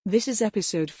This is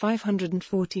episode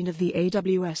 514 of the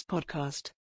AWS podcast,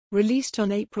 released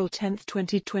on April 10,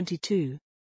 2022.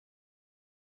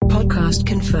 Podcast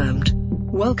confirmed.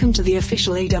 Welcome to the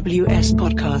official AWS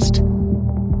podcast.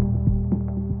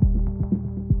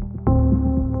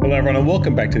 Hello everyone and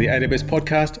welcome back to the AWS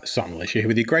podcast. Simon Elisha here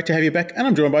with you. Great to have you back, and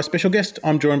I'm joined by a special guest.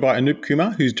 I'm joined by Anup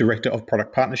Kumar, who's Director of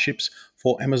Product Partnerships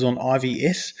for Amazon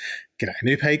IVS. G'day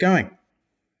Anup, how you going?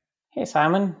 Hey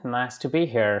Simon, nice to be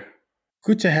here.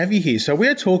 Good to have you here. So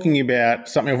we're talking about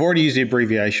something I've already used the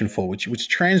abbreviation for, which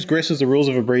transgresses the rules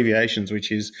of abbreviations,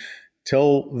 which is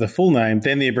tell the full name,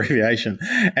 then the abbreviation.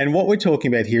 And what we're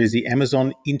talking about here is the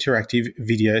Amazon Interactive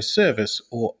Video Service,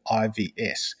 or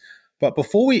IVS. But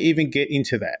before we even get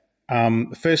into that,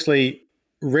 firstly,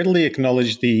 readily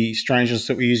acknowledge the strangeness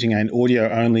that we're using an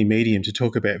audio-only medium to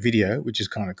talk about video, which is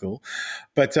kind of cool.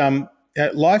 But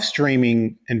live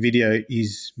streaming and video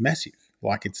is massive.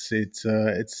 Like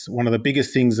it's one of the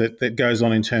biggest things that goes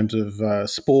on in terms of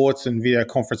sports and video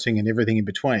conferencing and everything in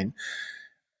between.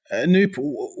 Noop,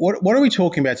 what are we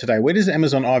talking about today? Where does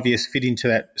Amazon IVS fit into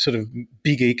that sort of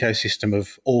big ecosystem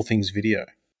of all things video?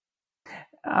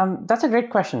 That's a great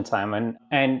question, Simon.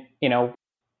 And,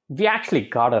 we actually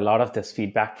got a lot of this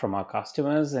feedback from our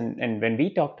customers. And when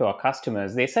we talked to our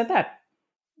customers, they said that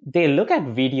they look at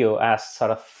video as sort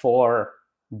of four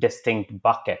distinct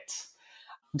buckets.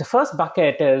 The first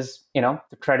bucket is, the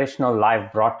traditional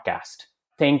live broadcast.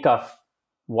 Think of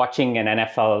watching an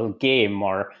NFL game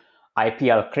or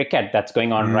IPL cricket that's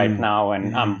going on right now,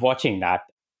 and I'm watching that.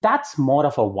 That's more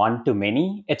of a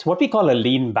one-to-many. It's what we call a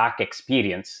lean-back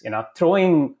experience.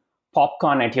 Throwing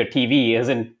popcorn at your TV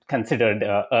isn't considered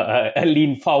a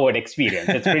lean-forward experience.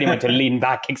 It's pretty much a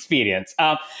lean-back experience.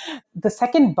 The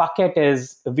second bucket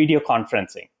is video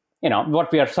conferencing,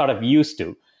 what we are sort of used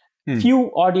to. Few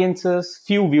audiences,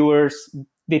 few viewers,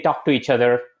 they talk to each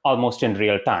other almost in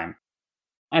real time.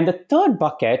 And the third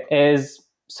bucket is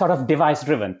sort of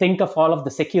device-driven. Think of all of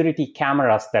the security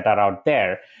cameras that are out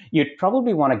there. You'd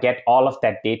probably want to get all of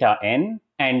that data in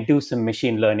and do some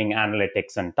machine learning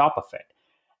analytics on top of it.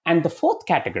 And the fourth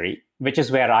category, which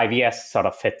is where IVS sort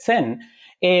of fits in,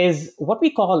 is what we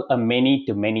call a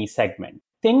many-to-many segment.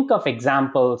 Think of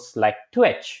examples like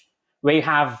Twitch, where you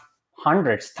have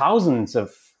hundreds, thousands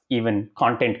of even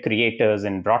content creators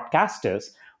and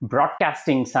broadcasters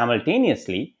broadcasting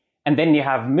simultaneously. And then you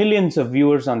have millions of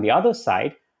viewers on the other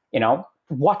side,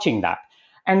 watching that.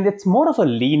 And it's more of a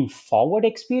lean forward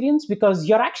experience because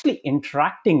you're actually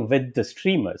interacting with the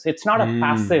streamers. It's not a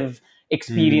passive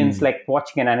experience like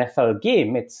watching an NFL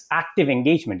game. It's active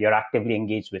engagement. You're actively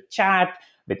engaged with chat,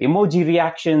 with emoji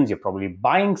reactions. You're probably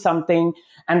buying something.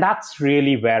 And that's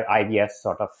really where IVS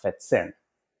sort of fits in.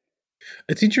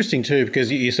 It's interesting too,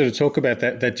 because you sort of talk about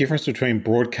that difference between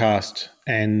broadcast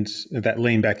and that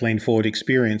lean back, lean forward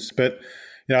experience. But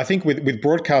I think with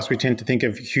broadcast, we tend to think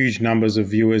of huge numbers of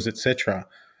viewers, etc.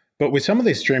 But with some of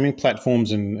these streaming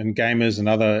platforms and gamers and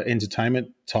other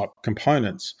entertainment type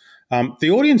components, the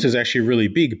audience is actually really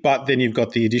big, but then you've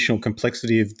got the additional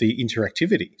complexity of the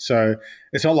interactivity. So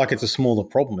it's not like it's a smaller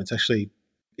problem. It's actually,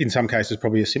 in some cases,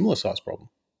 probably a similar size problem.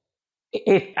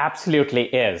 It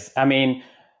absolutely is. I mean,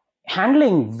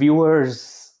 handling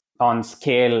viewers on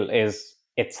scale is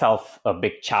itself a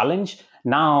big challenge.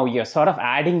 Now you're sort of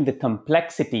adding the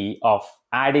complexity of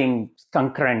adding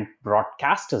concurrent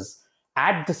broadcasters,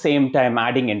 at the same time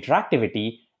adding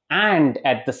interactivity, and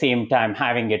at the same time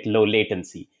having it low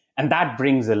latency. And that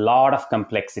brings a lot of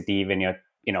complexity when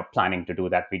you're planning to do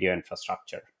that video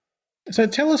infrastructure. So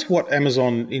tell us what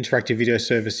Amazon Interactive Video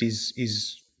Service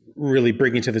is really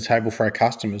bringing to the table for our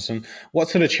customers, and what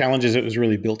sort of challenges it was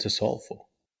really built to solve for.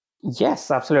 Yes,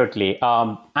 absolutely.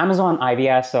 Amazon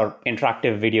IVS, or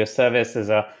Interactive Video Service, is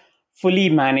a fully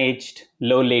managed,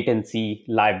 low latency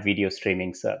live video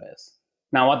streaming service.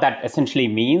 Now, what that essentially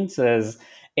means is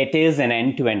it is an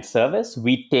end-to-end service.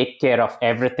 We take care of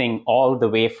everything all the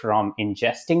way from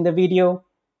ingesting the video,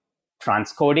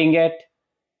 transcoding it,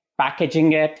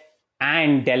 packaging it,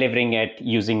 and delivering it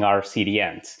using our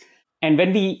CDNs. And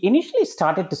when we initially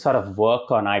started to sort of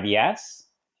work on IVS,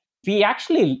 we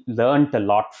actually learned a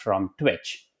lot from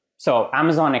Twitch. So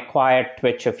Amazon acquired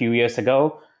Twitch a few years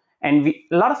ago, and a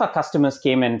lot of our customers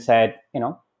came and said,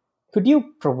 could you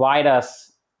provide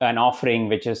us an offering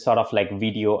which is sort of like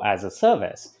video as a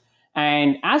service?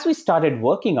 And as we started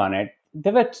working on it,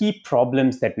 there were key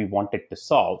problems that we wanted to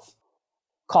solve.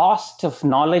 Cost of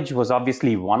knowledge was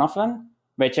obviously one of them,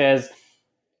 which is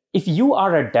if you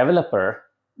are a developer,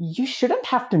 you shouldn't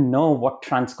have to know what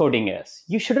transcoding is.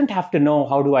 You shouldn't have to know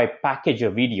how do I package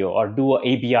a video or do a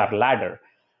ABR ladder.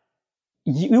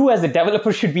 you as a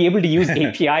developer should be able to use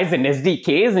APIs and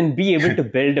SDKs and be able to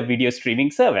build a video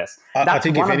streaming service. I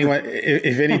think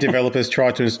if any developers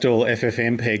try to install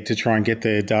FFmpeg to try and get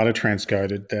their data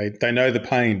transcoded, they know the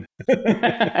pain.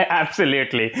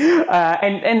 Absolutely.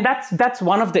 And that's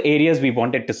one of the areas we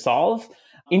wanted to solve.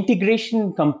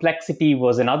 Integration complexity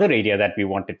was another area that we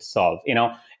wanted to solve.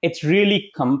 It's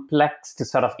really complex to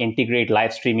sort of integrate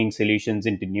live streaming solutions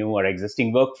into new or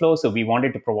existing workflows. So we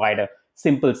wanted to provide a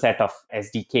simple set of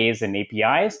SDKs and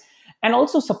APIs, and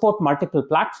also support multiple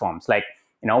platforms, like,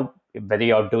 whether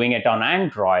you're doing it on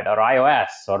Android or iOS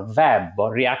or web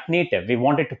or React Native. We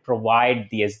wanted to provide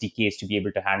the SDKs to be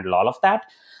able to handle all of that.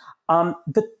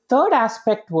 The third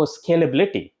aspect was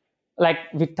scalability. Like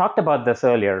we talked about this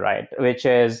earlier, right? Which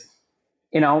is,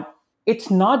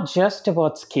 it's not just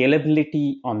about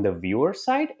scalability on the viewer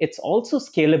side, it's also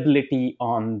scalability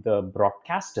on the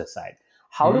broadcaster side.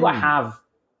 How do I have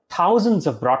thousands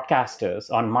of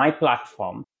broadcasters on my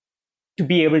platform to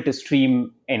be able to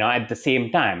stream, at the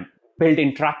same time, build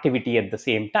interactivity at the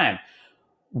same time,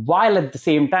 while at the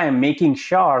same time making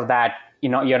sure that,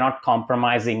 you're not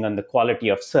compromising on the quality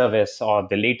of service or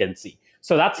the latency.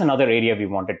 So that's another area we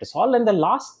wanted to solve. And the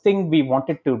last thing we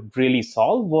wanted to really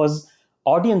solve was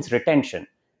audience retention.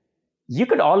 You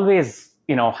could always,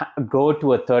 go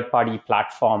to a third-party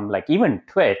platform like even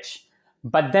Twitch,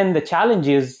 but then the challenge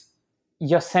is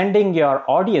you're sending your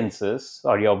audiences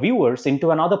or your viewers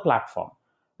into another platform.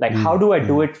 Like, how do I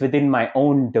do it within my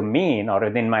own domain or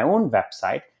within my own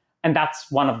website? And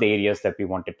that's one of the areas that we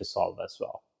wanted to solve as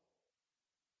well.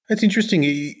 That's interesting.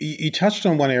 You touched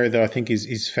on one area that I think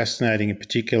is fascinating in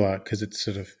particular, because it's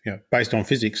sort of based on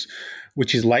physics,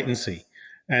 which is latency,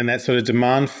 and that sort of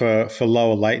demand for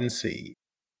lower latency.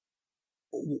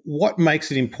 What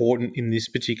makes it important in this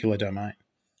particular domain?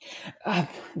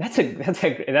 That's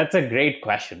a great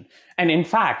question. And in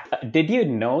fact, did you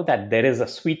know that there is a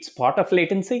sweet spot of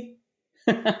latency?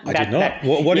 I did not.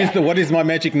 What is my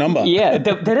magic number? Yeah,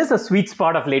 there is a sweet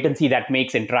spot of latency that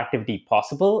makes interactivity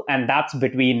possible, and that's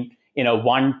between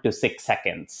 1 to 6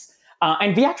 seconds.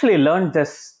 And we actually learned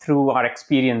this through our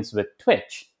experience with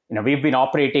Twitch. We've been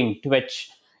operating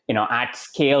Twitch, at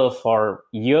scale for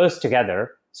years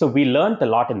together. So we learned a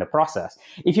lot in the process.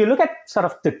 If you look at sort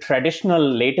of the traditional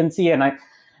latency, and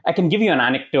I can give you an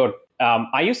anecdote.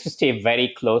 I used to stay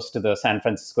very close to the San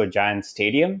Francisco Giants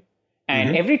stadium.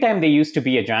 And every time there used to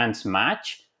be a Giants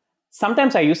match,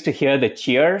 sometimes I used to hear the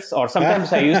cheers, or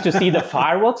sometimes I used to see the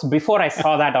fireworks before I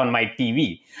saw that on my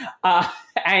TV.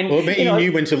 And you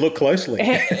knew when to look closely.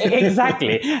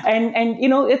 Exactly. And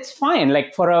it's fine.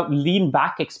 Like for a lean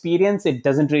back experience, it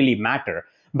doesn't really matter.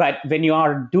 But when you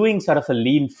are doing sort of a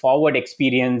lean forward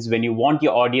experience, when you want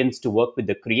your audience to work with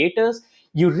the creators,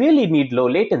 you really need low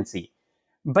latency.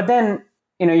 But then,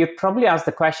 you probably ask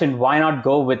the question, why not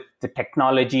go with the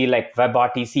technology like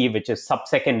WebRTC, which is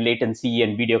sub-second latency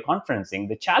and video conferencing?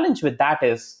 The challenge with that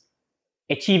is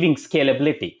achieving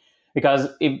scalability. Because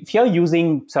if you're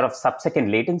using sort of sub-second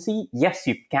latency, yes,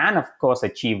 you can, of course,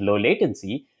 achieve low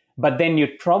latency, but then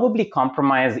you'd probably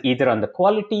compromise either on the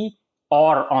quality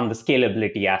or on the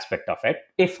scalability aspect of it.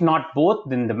 If not both,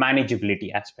 then the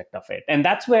manageability aspect of it. And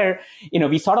that's where,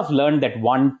 we sort of learned that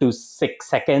 1 to 6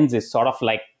 seconds is sort of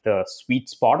like the sweet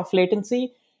spot of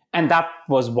latency. And that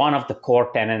was one of the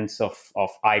core tenets of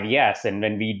IVS. And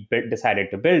when we decided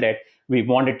to build it, we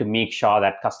wanted to make sure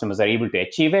that customers are able to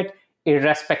achieve it,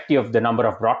 irrespective of the number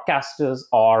of broadcasters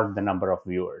or the number of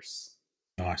viewers.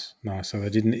 Nice. So they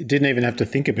didn't even have to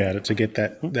think about it to get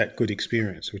that good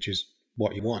experience, which is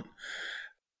what you want.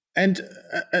 And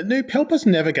Anup, help us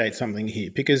navigate something here,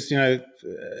 because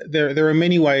there are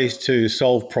many ways to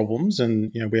solve problems, and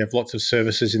we have lots of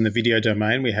services in the video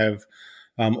domain. We have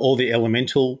all the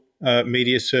elemental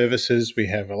media services. We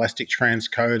have Elastic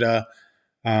Transcoder.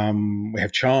 We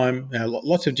have Chime.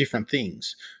 Lots of different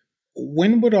things.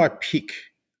 When would I pick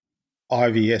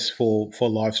IVS for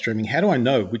live streaming? How do I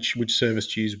know which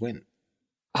service to use when?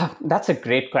 That's a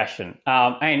great question.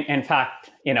 And in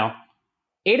fact,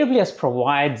 AWS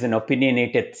provides an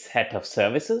opinionated set of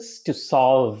services to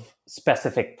solve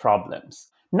specific problems.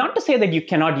 Not to say that you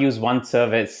cannot use one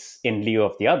service in lieu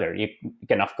of the other. You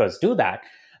can, of course, do that.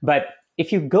 But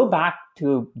if you go back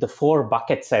to the 4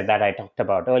 buckets that I talked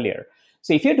about earlier,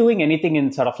 so if you're doing anything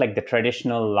in sort of like the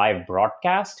traditional live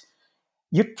broadcast,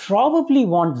 you probably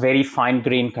want very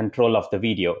fine-grained control of the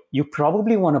video. You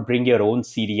probably want to bring your own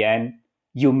CDN.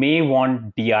 You may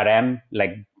want DRM,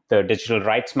 like the digital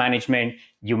rights management.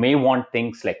 You may want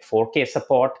things like 4K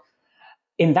support.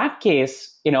 In that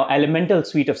case, Elemental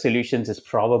suite of solutions is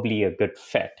probably a good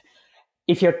fit.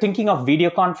 If you're thinking of video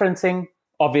conferencing,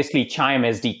 obviously Chime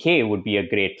SDK would be a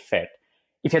great fit.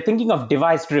 If you're thinking of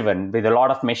device driven with a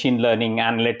lot of machine learning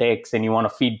analytics and you want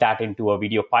to feed that into a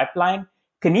video pipeline,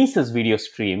 Kinesis video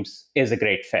streams is a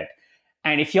great fit.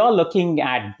 And if you're looking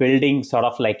at building sort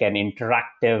of like an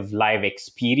interactive live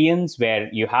experience where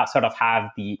you have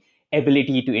the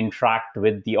ability to interact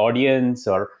with the audience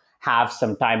or have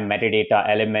some time metadata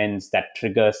elements that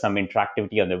trigger some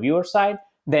interactivity on the viewer side,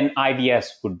 then IVS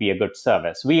would be a good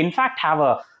service. We, in fact, have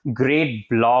a great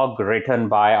blog written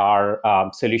by our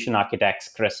solution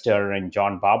architects, Krister and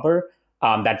John Barber,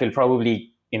 that will probably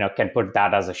can put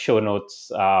that as a show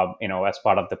notes, as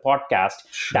part of the podcast.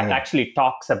 Sure. That actually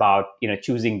talks about,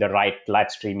 choosing the right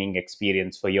live streaming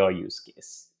experience for your use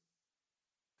case.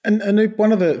 And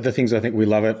one of the things I think we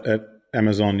love at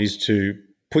Amazon is to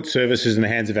put services in the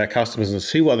hands of our customers and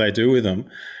see what they do with them.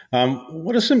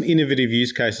 What are some innovative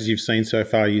use cases you've seen so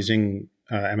far using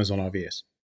Amazon IVS?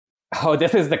 Oh,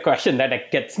 this is the question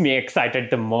that gets me excited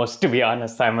the most, to be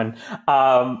honest, Simon.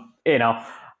 I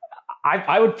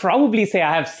would probably say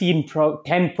I have seen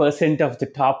 10% of the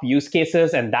top use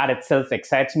cases, and that itself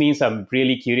excites me. So I'm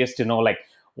really curious to know,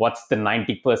 what's the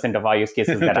 90% of our use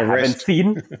cases that I haven't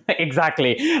seen?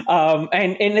 Exactly.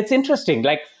 And it's interesting,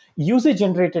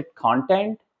 user-generated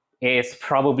content is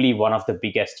probably one of the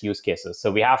biggest use cases.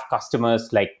 So we have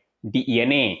customers like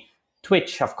DENA.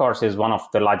 Twitch, of course, is one of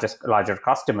the larger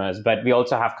customers, but we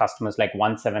also have customers like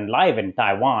 17Live in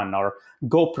Taiwan or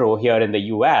GoPro here in the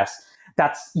US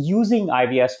that's using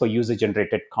IVS for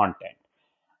user-generated content.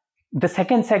 The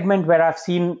second segment where I've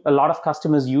seen a lot of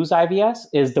customers use IVS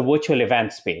is the virtual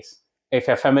event space. If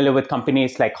you're familiar with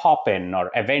companies like Hopin or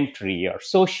Eventry or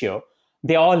Socio,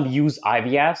 they all use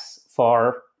IVS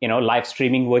for live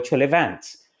streaming virtual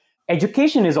events.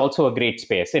 Education is also a great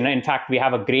space. In fact, we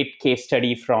have a great case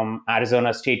study from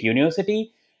Arizona State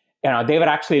University. They were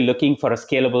actually looking for a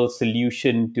scalable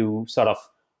solution to sort of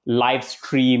live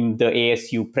stream the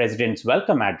ASU president's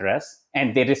welcome address.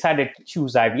 And they decided to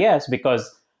choose IVS because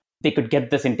they could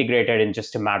get this integrated in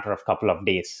just a matter of a couple of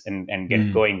days and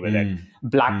get going with it.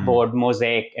 Blackboard,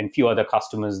 Mosaic, and few other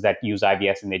customers that use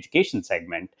IVS in the education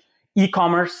segment.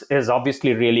 E-commerce is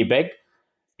obviously really big.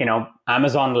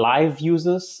 Amazon Live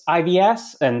uses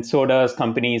IVS, and so does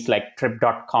companies like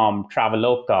Trip.com,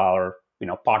 Traveloka, or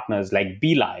partners like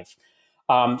BeLive.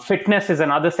 Fitness is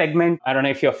another segment. I don't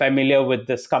know if you're familiar with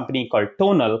this company called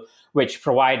Tonal, which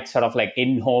provides sort of like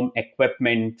in-home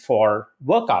equipment for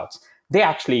workouts. They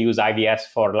actually use IVS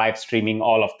for live streaming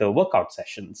all of the workout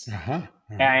sessions.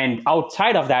 And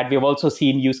outside of that, we've also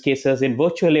seen use cases in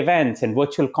virtual events and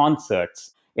virtual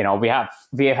concerts. We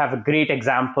have a great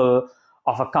example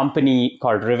of a company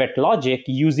called Rivet Logic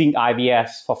using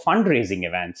IVS for fundraising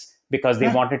events because they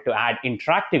wanted to add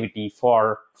interactivity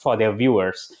for their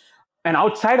viewers. And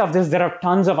outside of this, there are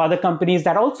tons of other companies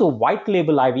that also white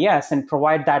label IVS and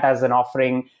provide that as an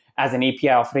offering, as an API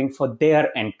offering for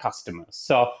their end customers.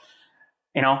 So,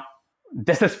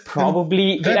 this is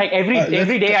probably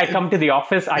every day I come to the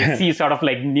office, I see sort of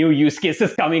like new use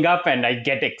cases coming up and I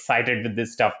get excited with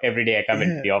this stuff every day I come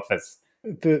into the office.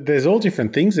 There's all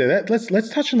different things there. Let's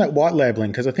touch on that white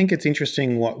labeling because I think it's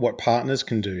interesting what partners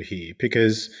can do here.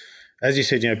 Because, as you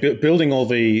said, building all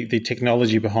the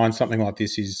technology behind something like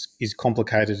this is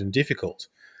complicated and difficult.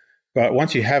 But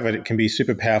once you have it, it can be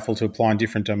super powerful to apply in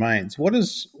different domains. What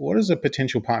does a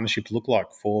potential partnership look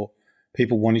like for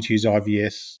people wanting to use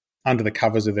IVS under the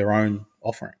covers of their own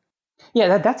offering?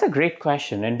 Yeah, that's a great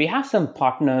question. And we have some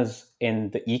partners in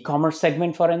the e-commerce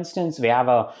segment, for instance. We have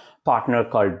a partner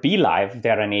called BeLive.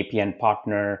 They're an APN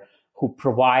partner who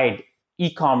provide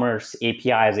e-commerce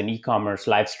APIs and e-commerce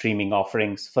live streaming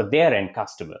offerings for their end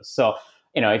customers. So,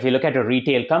 if you look at a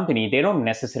retail company, they don't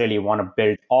necessarily want to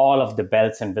build all of the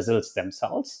bells and whistles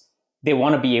themselves. They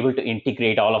want to be able to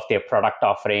integrate all of their product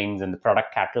offerings and the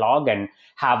product catalog and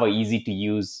have an easy to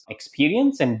use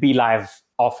experience. And BeLive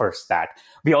offers that.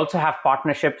 We also have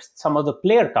partnerships with some of the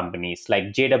player companies like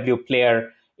JW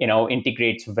Player,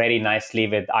 integrates very nicely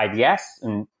with IVS.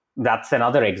 And that's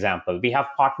another example. We have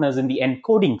partners in the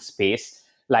encoding space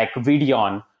like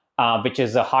Videon, which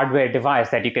is a hardware device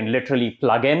that you can literally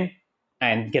plug in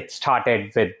and get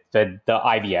started with the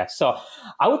IVS. So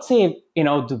I would say,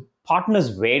 the partners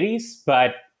varies,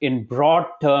 but in broad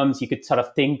terms, you could sort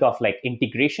of think of like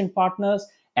integration partners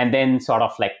and then sort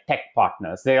of like tech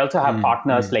partners. They also have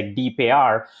partners like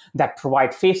DeepAR that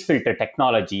provide face filter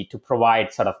technology to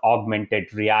provide sort of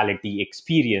augmented reality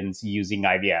experience using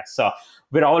IVS. So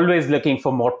we're always looking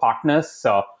for more partners.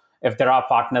 So if there are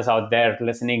partners out there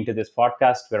listening to this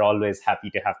podcast, we're always happy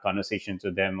to have conversations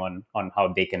with them on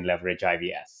how they can leverage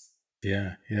IVS.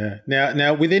 Yeah, yeah.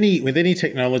 Now with any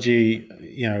technology,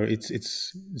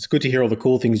 it's good to hear all the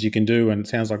cool things you can do, and it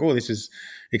sounds like, oh, this is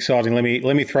exciting.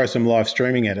 Let me throw some live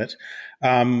streaming at it.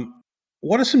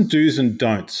 What are some do's and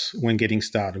don'ts when getting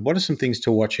started? What are some things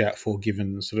to watch out for,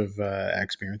 given sort of our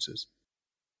experiences?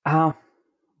 Uh,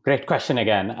 Great question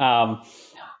again. I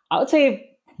would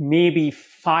say maybe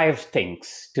five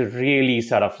things to really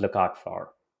sort of look out for.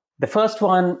 The first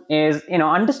one is,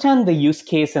 understand the use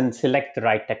case and select the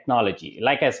right technology.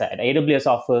 Like I said, AWS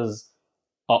offers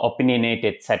an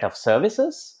opinionated set of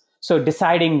services. So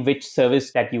deciding which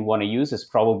service that you want to use is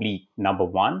probably number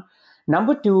one.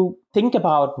 Number two, think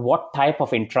about what type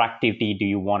of interactivity do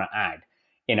you want to add.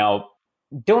 You know,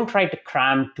 don't try to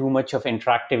cram too much of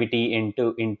interactivity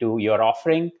into your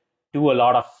offering. Do a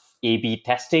lot of A/B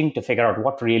testing to figure out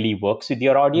what really works with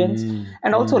your audience, Mm,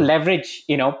 and also mm. leverage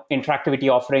interactivity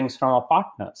offerings from our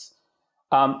partners.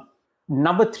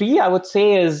 Number three, I would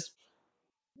say, is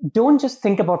don't just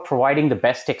think about providing the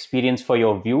best experience for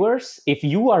your viewers. If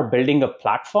you are building a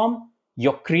platform,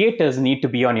 your creators need to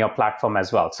be on your platform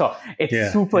as well. So it's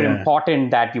Yeah, super yeah. important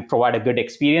that you provide a good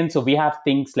experience. So we have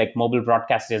things like Mobile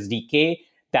Broadcast SDK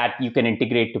that you can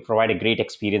integrate to provide a great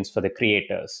experience for the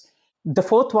creators. The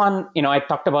fourth one, I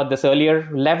talked about this earlier,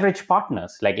 leverage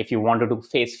partners. Like if you want to do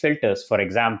face filters, for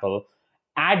example,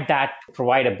 add that to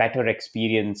provide a better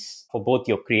experience for both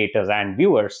your creators and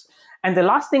viewers. And the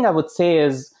last thing I would say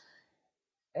is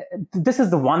this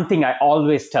is the one thing I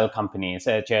always tell companies,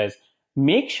 such as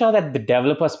make sure that the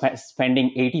developers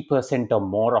spending 80% or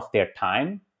more of their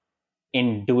time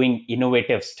in doing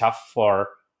innovative stuff for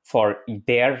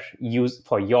their use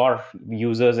for your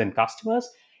users and customers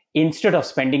instead of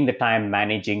spending the time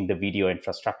managing the video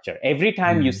infrastructure. Every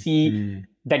time you Mm, see mm.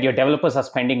 that your developers are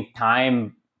spending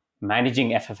time managing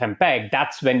FFmpeg,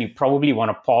 that's when you probably want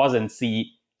to pause and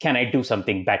see, can I do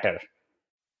something better?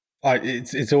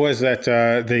 It's always that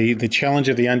the challenge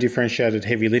of the undifferentiated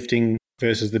heavy lifting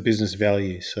versus the business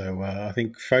value. So I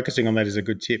think focusing on that is a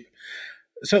good tip.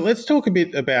 So let's talk a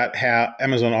bit about how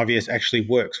Amazon IVS actually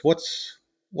works. What's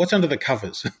under the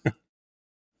covers?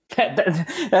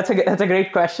 That's a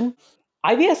great question.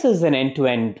 IVS is an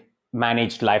end-to-end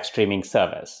managed live streaming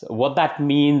service. What that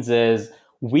means is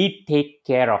we take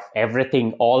care of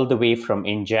everything all the way from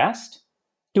ingest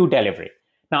to delivery.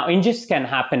 Now,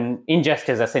 ingest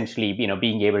is essentially,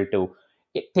 being able to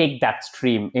take that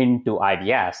stream into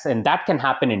IVS, and that can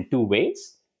happen in two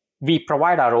ways. We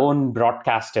provide our own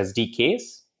broadcast SDKs.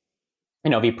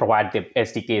 We provide the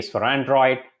SDKs for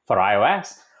Android, for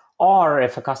iOS, or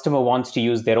if a customer wants to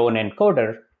use their own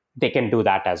encoder, they can do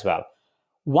that as well.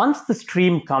 Once the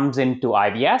stream comes into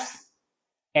IVS,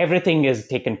 everything is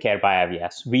taken care by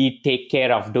IVS. We take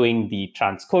care of doing the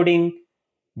transcoding,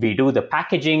 we do the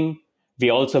packaging, we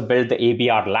also build the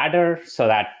ABR ladder so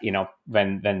that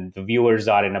when the viewers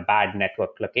are in a bad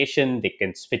network location, they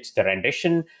can switch the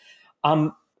rendition.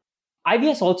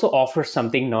 IVS also offers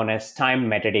something known as Time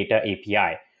Metadata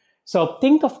API. So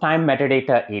think of Time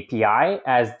Metadata API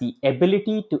as the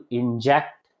ability to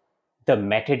inject the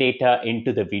metadata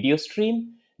into the video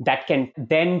stream that can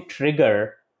then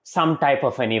trigger some type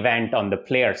of an event on the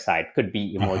player side. Could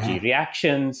be Uh-huh. emoji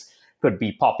reactions, could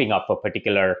be popping up a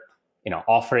particular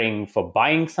offering for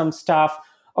buying some stuff,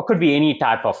 or could be any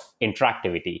type of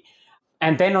interactivity.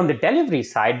 And then on the delivery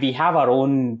side, we have our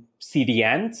own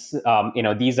CDNs.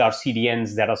 These are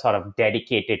CDNs that are sort of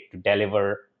dedicated to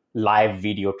deliver live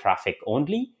video traffic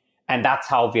only. And that's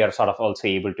how we are sort of also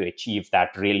able to achieve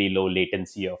that really low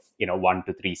latency of 1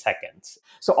 to 3 seconds.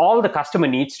 So all the customer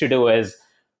needs to do is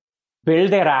build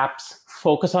their apps,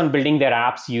 focus on building their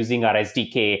apps using our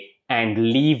SDK,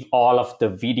 and leave all of the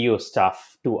video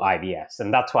stuff to IVS.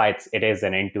 And that's why it is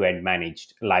an end-to-end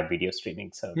managed live video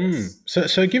streaming service.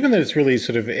 So given that it's really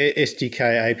sort of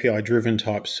SDK API driven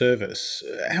type service,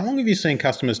 how long have you seen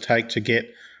customers take to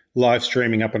get live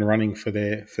streaming up and running for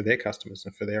their customers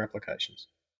and for their applications?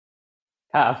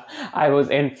 I was,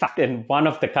 in fact, in one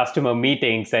of the customer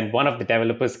meetings, and one of the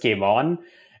developers came on,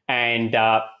 and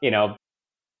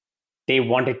they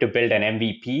wanted to build an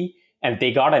MVP, and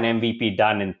they got an MVP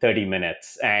done in 30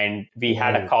 minutes. And we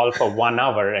had a Whoa. call for 1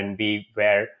 hour, and we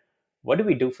were, what do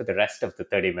we do for the rest of the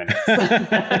 30 minutes?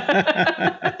 Instead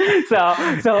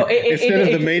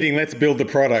of the meeting, let's build the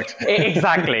product.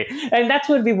 Exactly. And that's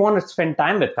where we want to spend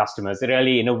time with customers,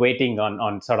 really innovating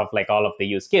on sort of like all of the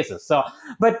use cases. So,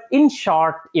 but in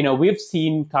short, we've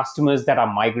seen customers that are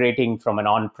migrating from an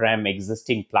on-prem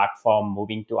existing platform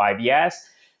moving to IVS.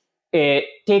 It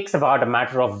takes about a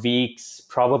matter of weeks,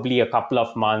 probably a couple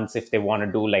of months if they want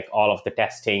to do like all of the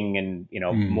testing and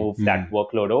move that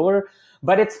workload over.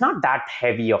 but it's not that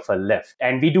heavy of a lift.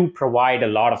 And we do provide a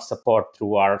lot of support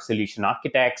through our solution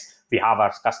architects. We have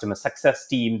our customer success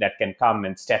team that can come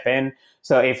and step in.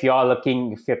 So if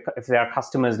there are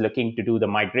customers looking to do the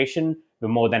migration, we're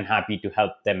more than happy to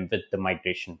help them with the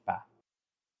migration path.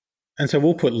 And so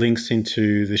we'll put links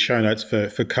into the show notes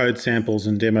for code samples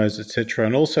and demos, etc.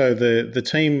 And also the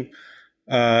team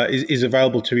is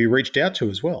available to be reached out to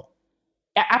as well.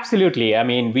 Yeah, absolutely. I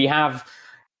mean, we have,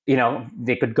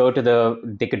 they could go to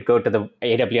the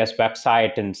AWS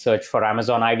website and search for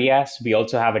Amazon IVS. We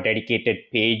also have a dedicated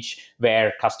page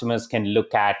where customers can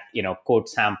look at, code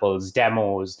samples,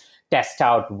 demos, test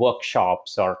out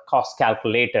workshops or cost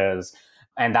calculators,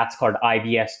 and that's called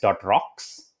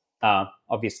ivs.rocks.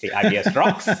 Obviously, IVS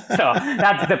rocks. So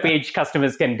that's the page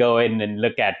customers can go in and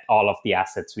look at all of the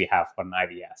assets we have on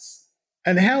IVS.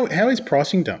 And how is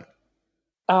pricing done?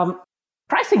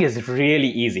 Pricing is really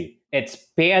easy. It's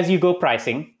pay-as-you-go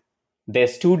pricing.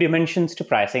 There's two dimensions to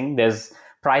pricing. There's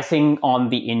pricing on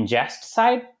the ingest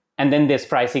side, and then there's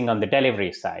pricing on the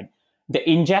delivery side. The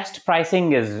ingest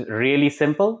pricing is really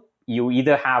simple. You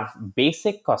either have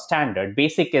basic or standard.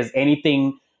 Basic is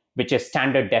anything which is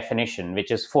standard definition,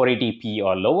 which is 480p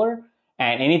or lower.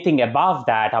 And anything above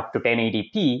that, up to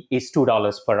 1080p, is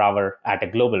 $2 per hour at a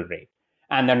global rate.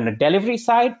 And on the delivery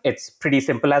side, it's pretty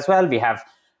simple as well. We have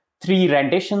 3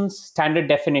 renditions: standard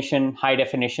definition, high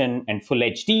definition, and full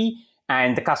HD.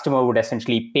 And the customer would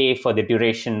essentially pay for the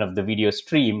duration of the video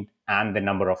streamed and the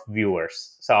number of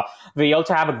viewers. So we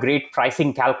also have a great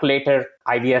pricing calculator,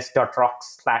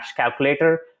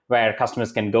 ivs.rocks/calculator, where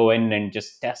customers can go in and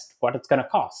just test what it's going to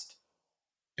cost.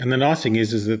 And the nice thing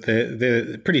is that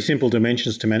they're pretty simple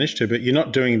dimensions to manage to, but you're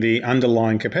not doing the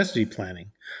underlying capacity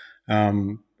planning.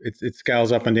 It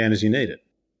scales up and down as you need it.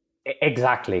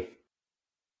 Exactly.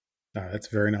 Oh, that's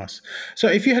very nice. So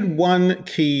if you had one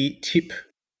key tip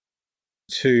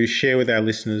to share with our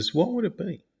listeners, what would it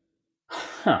be?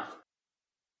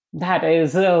 That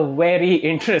is a very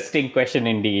interesting question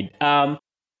indeed. I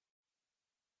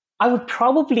would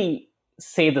probably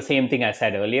say the same thing I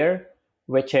said earlier,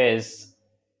 which is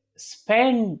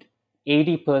spend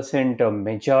 80% or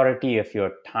majority of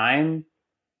your time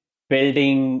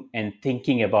building and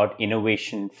thinking about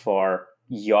innovation for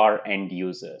your end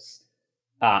users.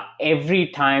 Every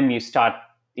time you start,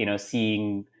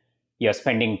 seeing you're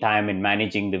spending time in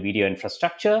managing the video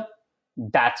infrastructure,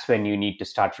 that's when you need to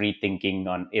start rethinking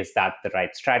on, is that the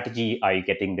right strategy? Are you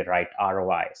getting the right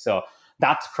ROI? So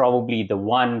that's probably the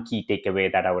one key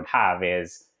takeaway that I would have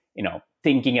is,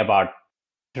 thinking about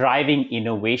driving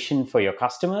innovation for your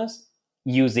customers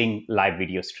using live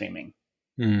video streaming.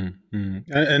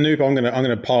 Mm-hmm. And Anup, I'm going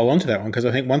to pile onto that one, because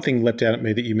I think one thing leapt out at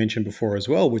me that you mentioned before as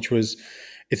well, which was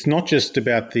it's not just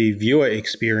about the viewer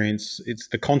experience, it's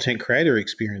the content creator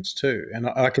experience too. And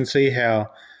I can see how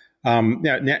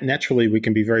naturally we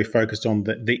can be very focused on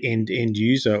the end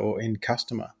user or end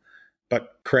customer,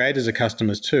 but creators are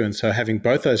customers too. And so having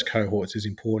both those cohorts is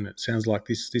important. It sounds like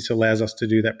this allows us to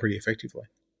do that pretty effectively.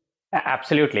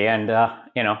 Absolutely. And,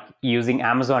 using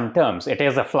Amazon terms, it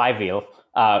is a flywheel.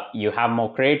 You have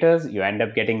more creators, you end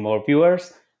up getting more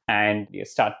viewers, and you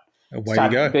start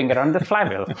going around the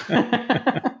flywheel.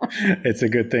 It's a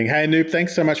good thing. Hey, Anup,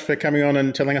 thanks so much for coming on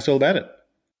and telling us all about it.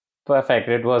 Perfect.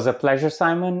 It was a pleasure,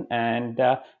 Simon. And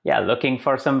looking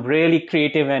for some really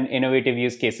creative and innovative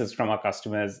use cases from our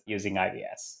customers using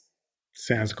IVS.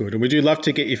 Sounds good. And we do love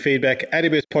to get your feedback.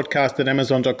 AWS podcast at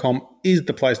amazon.com is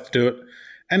the place to do it.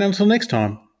 And until next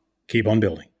time, keep on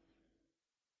building.